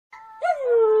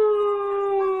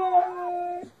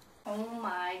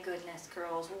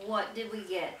what did we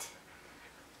get?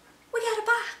 We got a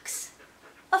box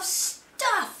of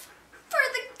stuff for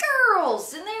the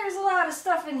girls, and there's a lot of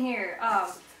stuff in here.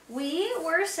 We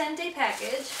were sent a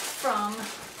package from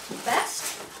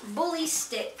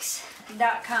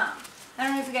bestbullysticks.com. I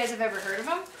don't know if you guys have ever heard of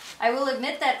them. I will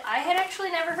admit that I had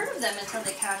actually never heard of them until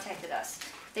they contacted us.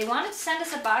 They wanted to send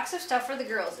us a box of stuff for the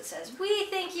girls. It says, "We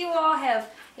think you all have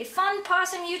a fun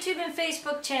possum YouTube and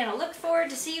Facebook channel. Look forward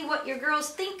to see what your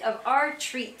girls think of our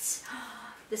treats."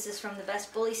 This is from the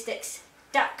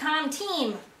bestbullysticks.com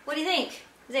team. What do you think?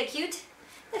 Is that cute?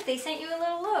 Look, they sent you a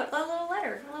little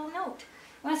letter, a little note.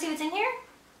 You want to see what's in here?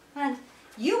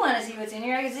 You want to see what's in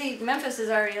here? I can see Memphis is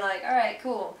already like, all right,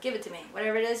 cool, give it to me.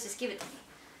 Whatever it is, just give it to me.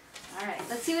 All right,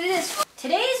 let's see what it is.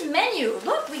 Today's menu.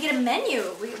 Look, we get a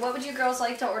menu. What would you girls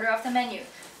like to order off the menu?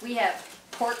 We have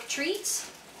pork treats,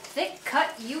 thick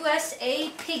cut USA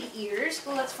pig ears.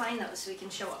 Well, let's find those so we can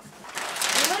show them.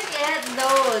 Look at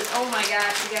those. Oh my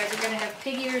gosh, you guys are going to have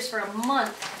pig ears for a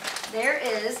month. There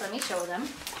is, let me show them.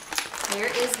 There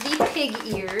is the pig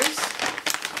ears.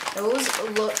 Those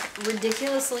look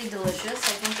ridiculously delicious.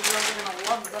 I think the girls are going to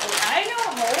love those. I know,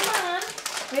 hold on.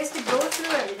 We have to go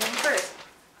through everything first.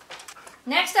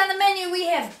 Next on the menu we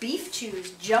have beef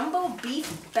chews, jumbo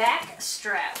beef back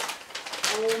strap.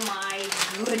 Oh my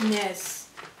goodness.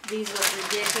 These look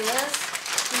ridiculous.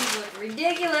 These look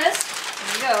ridiculous.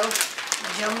 There you go.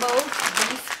 Jumbo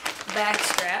beef back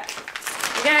strap.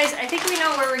 You guys, I think we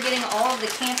know where we're getting all of the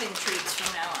camping treats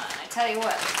from now on. I tell you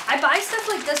what. I buy stuff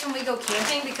like this when we go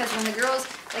camping because when the girls,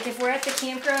 like if we're at the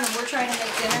campground and we're trying to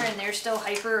make dinner and they're still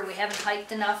hyper or we haven't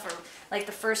hiked enough or like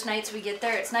the first nights we get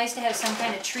there, it's nice to have some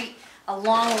kind of treat, a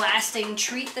long-lasting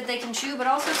treat that they can chew, but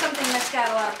also something that's got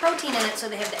a lot of protein in it so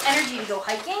they have the energy to go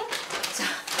hiking.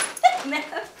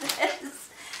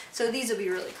 So these will be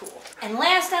really cool. And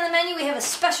last on the menu we have a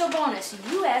special bonus,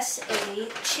 USA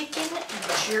chicken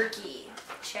jerky.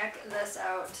 Check this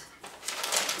out.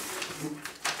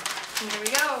 Here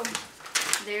we go.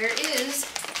 There is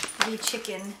the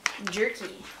chicken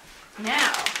jerky.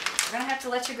 Now, we're going to have to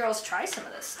let you girls try some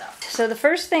of this stuff. So the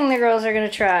first thing the girls are going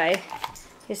to try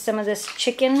is some of this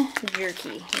chicken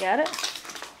jerky. You got it?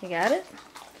 You got it?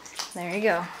 There you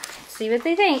go. See what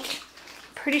they think.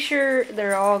 Pretty sure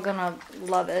they're all going to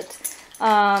love it.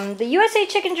 The USA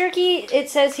chicken jerky, it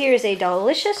says here, is a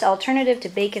delicious alternative to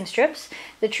bacon strips.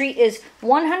 The treat is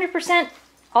 100%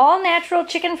 all-natural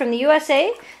chicken from the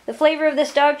USA. The flavor of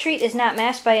this dog treat is not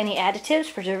masked by any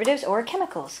additives, preservatives, or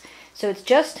chemicals. So it's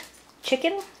just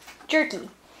chicken jerky.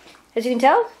 As you can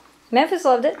tell, Memphis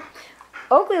loved it.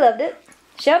 Oakley loved it.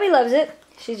 Shelby loves it.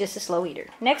 She's just a slow eater.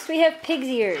 Next we have pig's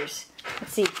ears.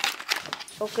 Let's see.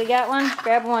 Oakley got one.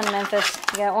 Grab one, Memphis.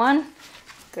 You got one?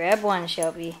 Grab one,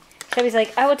 Shelby. Shelby's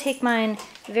like, I will take mine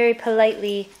very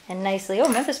politely and nicely. Oh,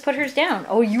 Memphis put hers down.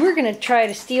 Oh, you were going to try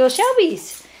to steal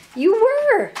Shelby's. You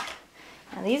were.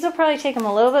 Now, these will probably take them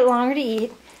a little bit longer to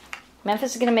eat.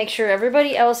 Memphis is going to make sure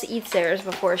everybody else eats theirs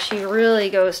before she really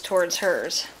goes towards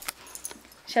hers.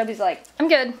 Shelby's like, I'm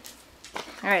good.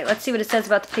 All right, let's see what it says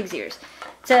about the pig's ears.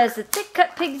 It says the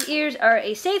thick-cut pig's ears are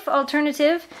a safe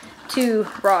alternative to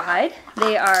rawhide.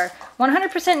 They are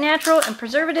 100% natural and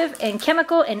preservative and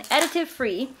chemical and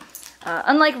additive-free.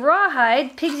 Unlike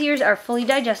rawhide, pig's ears are fully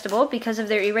digestible. Because of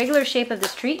their irregular shape of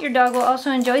this treat, your dog will also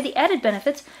enjoy the added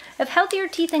benefits of healthier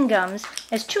teeth and gums,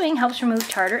 as chewing helps remove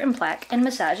tartar and plaque and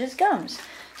massages gums.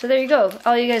 So there you go.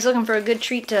 All you guys looking for a good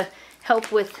treat to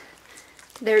help with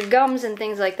their gums and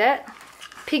things like that,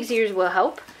 pig's ears will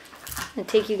help. It'll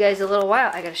take you guys a little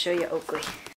while. I gotta show you Oakley.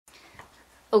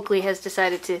 Oakley has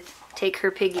decided to take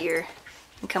her pig ear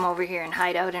and come over here and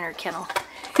hide out in her kennel.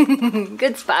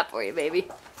 Good spot for you, baby.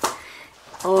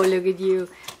 Oh, look at you.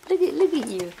 Look at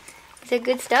you. Is that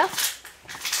good stuff?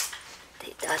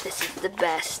 They thought this is the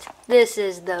best. This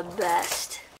is the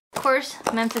best. Of course,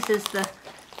 Memphis is the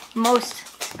most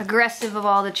aggressive of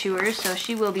all the chewers, so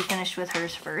she will be finished with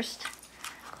hers first.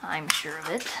 I'm sure of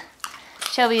it.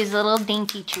 Shelby is a little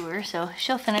dainty chewer, so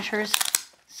she'll finish hers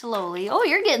slowly. Oh,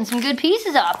 you're getting some good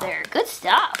pieces off there. Good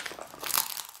stuff.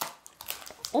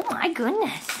 Oh my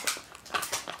goodness.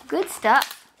 Good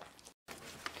stuff.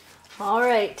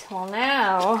 Alright, well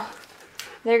now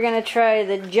they're going to try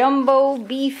the jumbo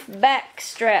beef back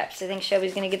straps. I think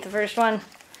Shelby's going to get the first one.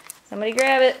 Somebody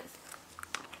grab it.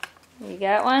 You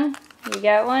got one? You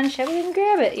got one? Shelby didn't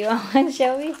grab it. You want one,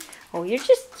 Shelby? Oh, you're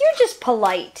just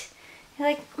polite. You're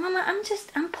like, Mama,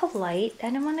 I'm polite.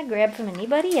 I don't want to grab from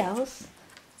anybody else.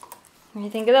 What do you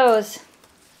think of those?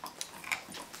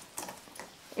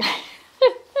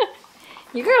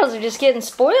 You girls are just getting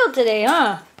spoiled today,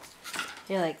 huh?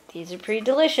 You're like, these are pretty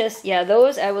delicious. Yeah,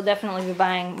 those, I will definitely be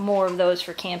buying more of those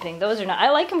for camping. Those are not, I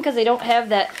like them because they don't have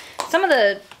that, some of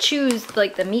the chews,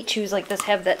 like the meat chews like this,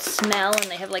 have that smell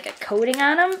and they have like a coating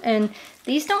on them. And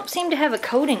these don't seem to have a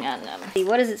coating on them.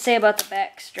 What does it say about the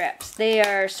back straps? They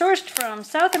are sourced from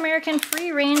South American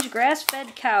free-range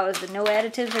grass-fed cows with no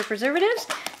additives or preservatives.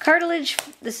 Cartilage,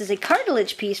 this is a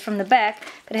cartilage piece from the back,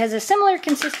 but it has a similar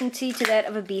consistency to that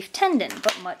of a beef tendon,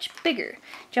 but much bigger.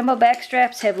 Jumbo back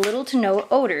straps have little to no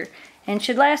odor and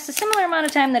should last a similar amount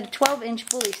of time that a 12-inch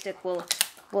bully stick will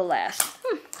last.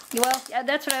 Well, yeah,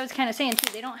 that's what I was kind of saying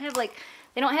too. They don't have like,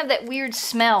 they don't have that weird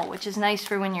smell, which is nice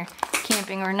for when you're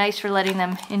camping or nice for letting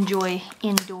them enjoy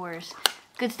indoors.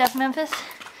 Good stuff, Memphis?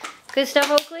 Good stuff,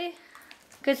 Oakley?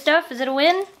 Good stuff? Is it a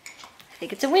win? I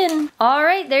think it's a win. All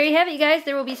right, there you have it, you guys.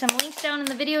 There will be some links down in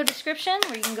the video description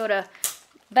where you can go to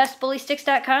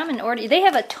bestbullysticks.com and order. They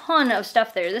have a ton of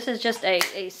stuff there. This is just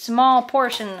a small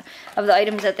portion of the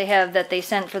items that they have that they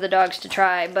sent for the dogs to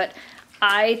try, but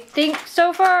I think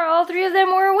so far all three of them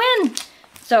were a win.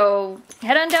 So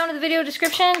head on down to the video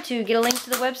description to get a link to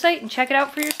the website and check it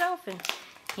out for yourself. And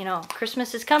you know,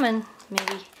 Christmas is coming.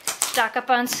 Maybe stock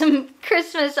up on some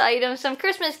Christmas items, some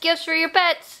Christmas gifts for your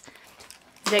pets.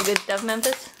 Is that good stuff,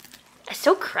 Memphis? It's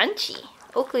so crunchy.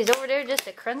 Oakley's over there just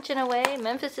a crunching away.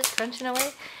 Memphis is crunching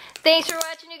away. Thanks for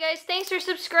watching, you guys. Thanks for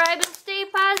subscribing. Stay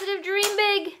positive, dream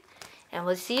big. And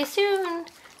we'll see you soon.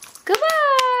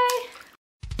 Goodbye.